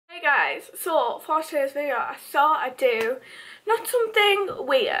Hey guys, so for today's video I thought I'd do not something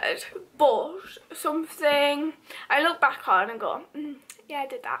weird but something I look back on and go yeah, I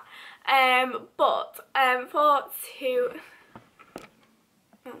did that. That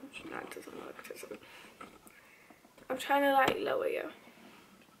doesn't work, does it? I'm trying to like lower you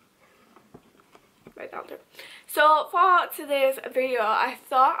right down there. So for today's video I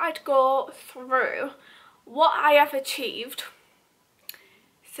thought I'd go through what I have achieved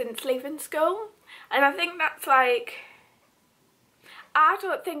since leaving school, and I think that's like, I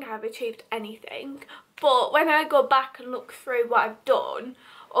don't think I've achieved anything, but when I go back and look through what I've done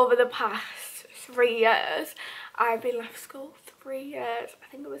over the past 3 years, I've been left school 3 years, I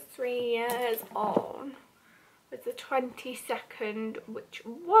think it was 3 years on, with the 22nd, which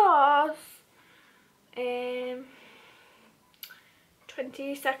was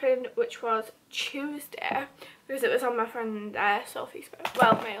 22nd, which was Tuesday, because it was on my friend Sophie's birthday,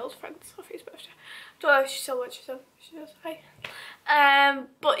 well, my old friend Sophie's birthday. Don't know if she still watches them, she does, hi.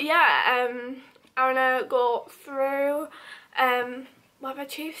 But yeah, I want to go through what I've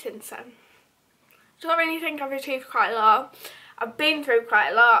achieved since then. I don't really think I've achieved quite a lot. I've been through quite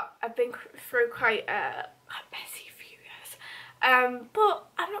a lot. I've been through quite a messy few years, but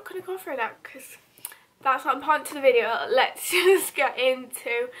I'm not going to go through that because that's not important to the video. Let's just get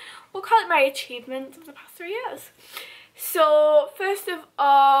into, we'll call it my achievements of the past 3 years. So first of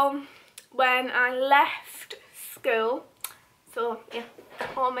all, when I left school, so yeah,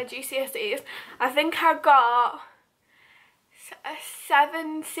 all my GCSEs, I think I got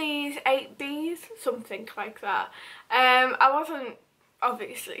 7 C's, 8 B's, something like that. I wasn't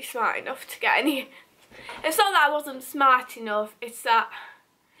obviously smart enough to get any. It's not that I wasn't smart enough, it's that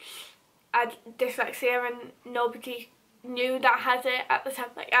I had dyslexia and nobody knew that I had it at the time.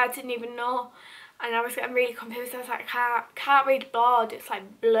 Like, I didn't even know, and I was getting really confused. I was like, I can't read board, it's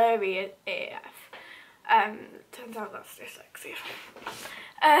like blurry AF. Turns out that's dyslexia.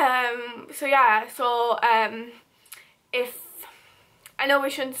 So yeah, so if, I know we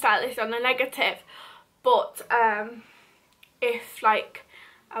shouldn't start this on a negative, but if like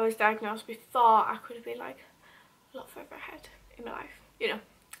I was diagnosed before, I could have been like a lot further ahead in my life, you know,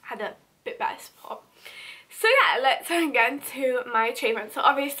 had a bit better support. So yeah, let's get into my achievements. So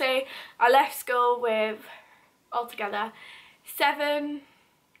obviously I left school with altogether 7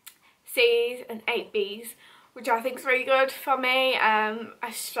 C's and 8 B's, which I think is really good for me. I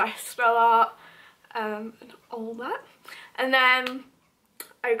stressed a lot and all that, and then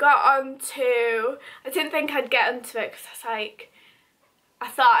I got onto, I didn't think I'd get onto it because I was like, I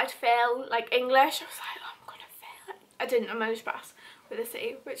thought I'd fail like English. I was like, oh, I'm gonna fail it. I didn't, I managed to pass with a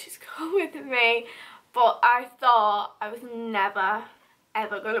C, which is cool with me, but I thought I was never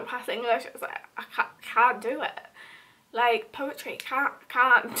ever going to pass English. I was like, I can't do it. Like poetry,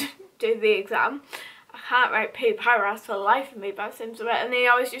 can't do the exam. I can't write paragraphs for the life of me by the seems of it, and they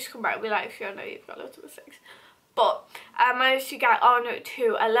always just come back and be like, Fiona, you've got loads of mistakes. But I managed to get on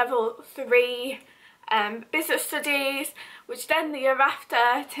to a level 3 business studies, which then the year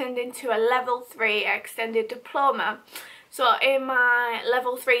after turned into a level 3 extended diploma. So in my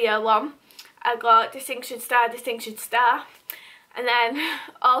level 3 year 1, I got distinction star, and then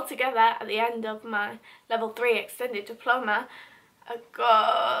all together at the end of my level 3 extended diploma, I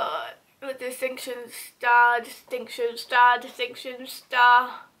got a distinction star,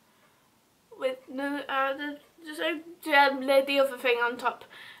 with no the other thing on top.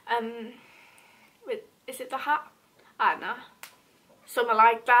 With, is it the hat? I don't know. Something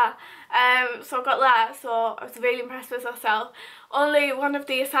like that. So I got that, so I was really impressed with myself. Only one of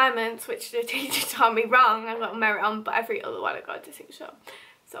the assignments which the teacher taught me wrong I got a merit on, but every other one I got a distinction on.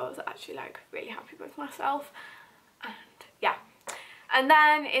 So I was actually like really happy with myself, and yeah. And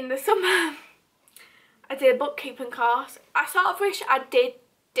then in the summer I did a bookkeeping course. I sort of wish I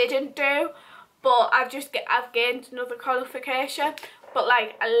didn't do, but I've gained another qualification. But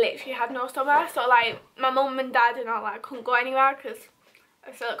like I literally had no summer, so like my mum and dad and all that, I couldn't go anywhere because I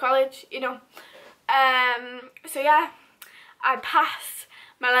was still at college, you know. So yeah, I passed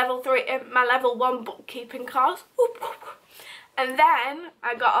my level 1 bookkeeping course, and then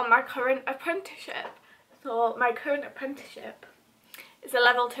I got on my current apprenticeship. So my current apprenticeship is a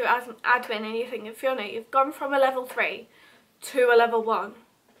level 2 as an admin, and you're thinking, Fiona, you've gone from a level 3 to a level 1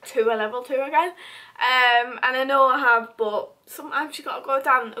 to a level 2 again. And I know I have, but sometimes you gotta go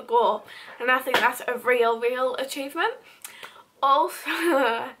down a go, and I think that's a real achievement. Also,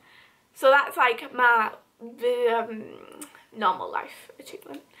 so that's like my normal life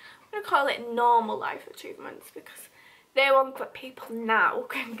achievement. I'm gonna call it normal life achievements because they're ones that people now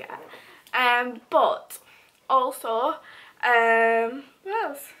can get. But also, what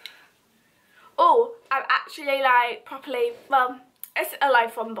else? Oh, I've actually like properly, well, it's a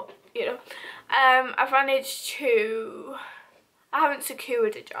life one, but you know, I've managed to, I haven't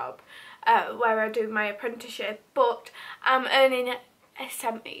secured a job where I do my apprenticeship, but I'm earning a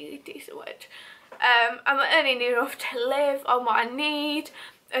semi-decent wage. I'm earning enough to live on what I need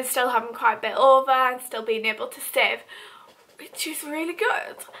and still having quite a bit over and still being able to save, which is really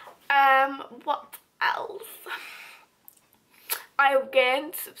good. What else? I've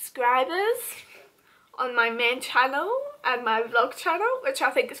gained subscribers on my main channel and my vlog channel, which I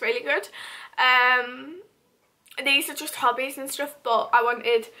think is really good. These are just hobbies and stuff, but I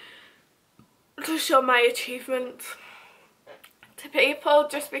wanted to show my achievements to people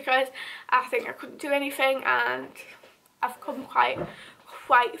just because I think I couldn't do anything and I've come quite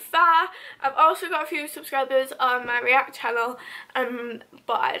far. I've also got a few subscribers on my React channel,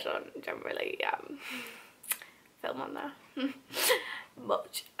 but I don't really film on there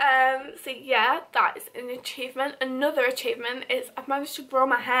much. So yeah, that is an achievement. Another achievement is I've managed to grow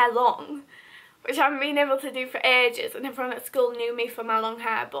my hair long, which I haven't been able to do for ages, and everyone at school knew me for my long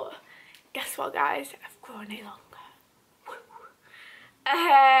hair, but guess what guys, I've grown it longer.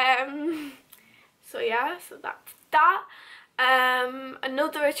 So yeah, so that's that.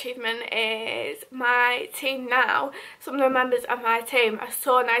 Another achievement is my team now. Some of the members of my team are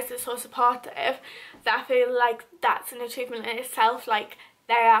so nice and so supportive that I feel like that's an achievement in itself. Like,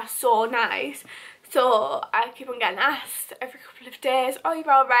 they are so nice. So I keep on getting asked every couple of days, oh,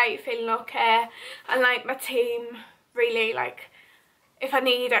 you're alright, feeling okay? And like, my team really, like, if I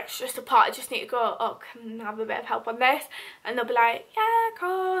need extra support, I just need to go, oh, can I have a bit of help on this? And they'll be like, yeah, of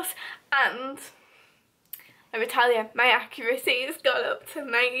course. And let me tell you, my accuracy has gone up to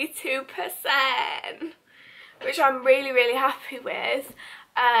 92%, which I'm really, really happy with.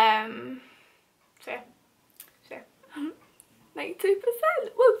 So 92%,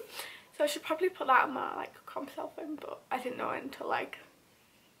 woo! So I should probably put that on my like comp cell phone, but I didn't know until like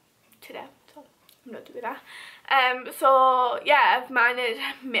today, so I'm not doing that. So yeah, I've minus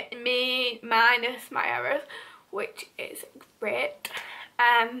my errors, which is great.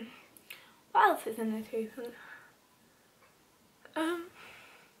 What else is in the achievement?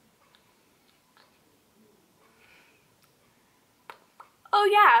 Oh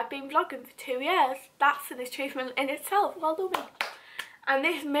yeah, I've been vlogging for 2 years. That's an achievement in itself. Well done me. And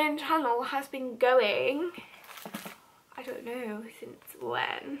this main channel has been going, I don't know since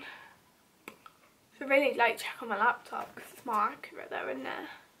when. So really like check on my laptop because it's more accurate there, isn't it?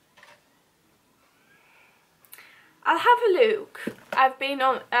 I'll have a look. I've been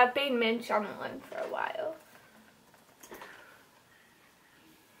main channeling for a while.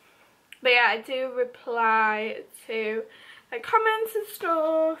 But yeah, I do reply to like comments and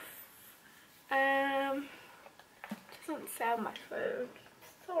stuff. Doesn't say on my phone.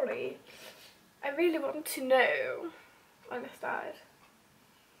 Sorry. I really want to know when I started.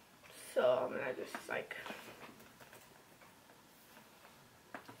 So I'm gonna just like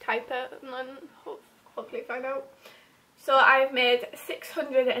type it and then hopefully find out. So I've made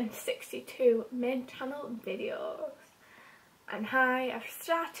 662 main channel videos, and I've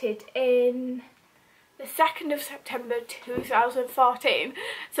started in the 2nd of September 2014.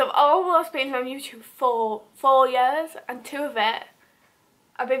 So I've almost been on YouTube for 4 years, and 2 of it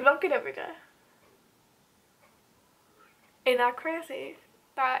I've been vlogging every day. Isn't that crazy?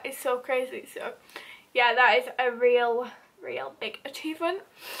 That is so crazy. So yeah, that is a real big achievement.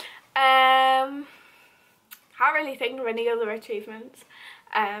 Can't really think of any other achievements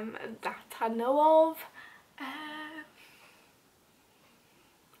that I know of.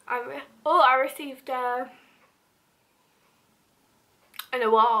 I received an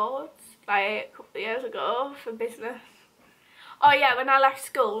award like a couple of years ago for business. Oh yeah, when I left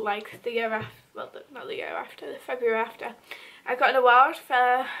school, like the year after, well not the year after, the February after, I got an award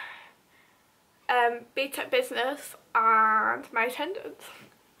for BTEC business and my attendance.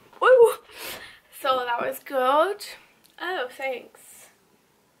 Woo! So that was good. Oh, thanks.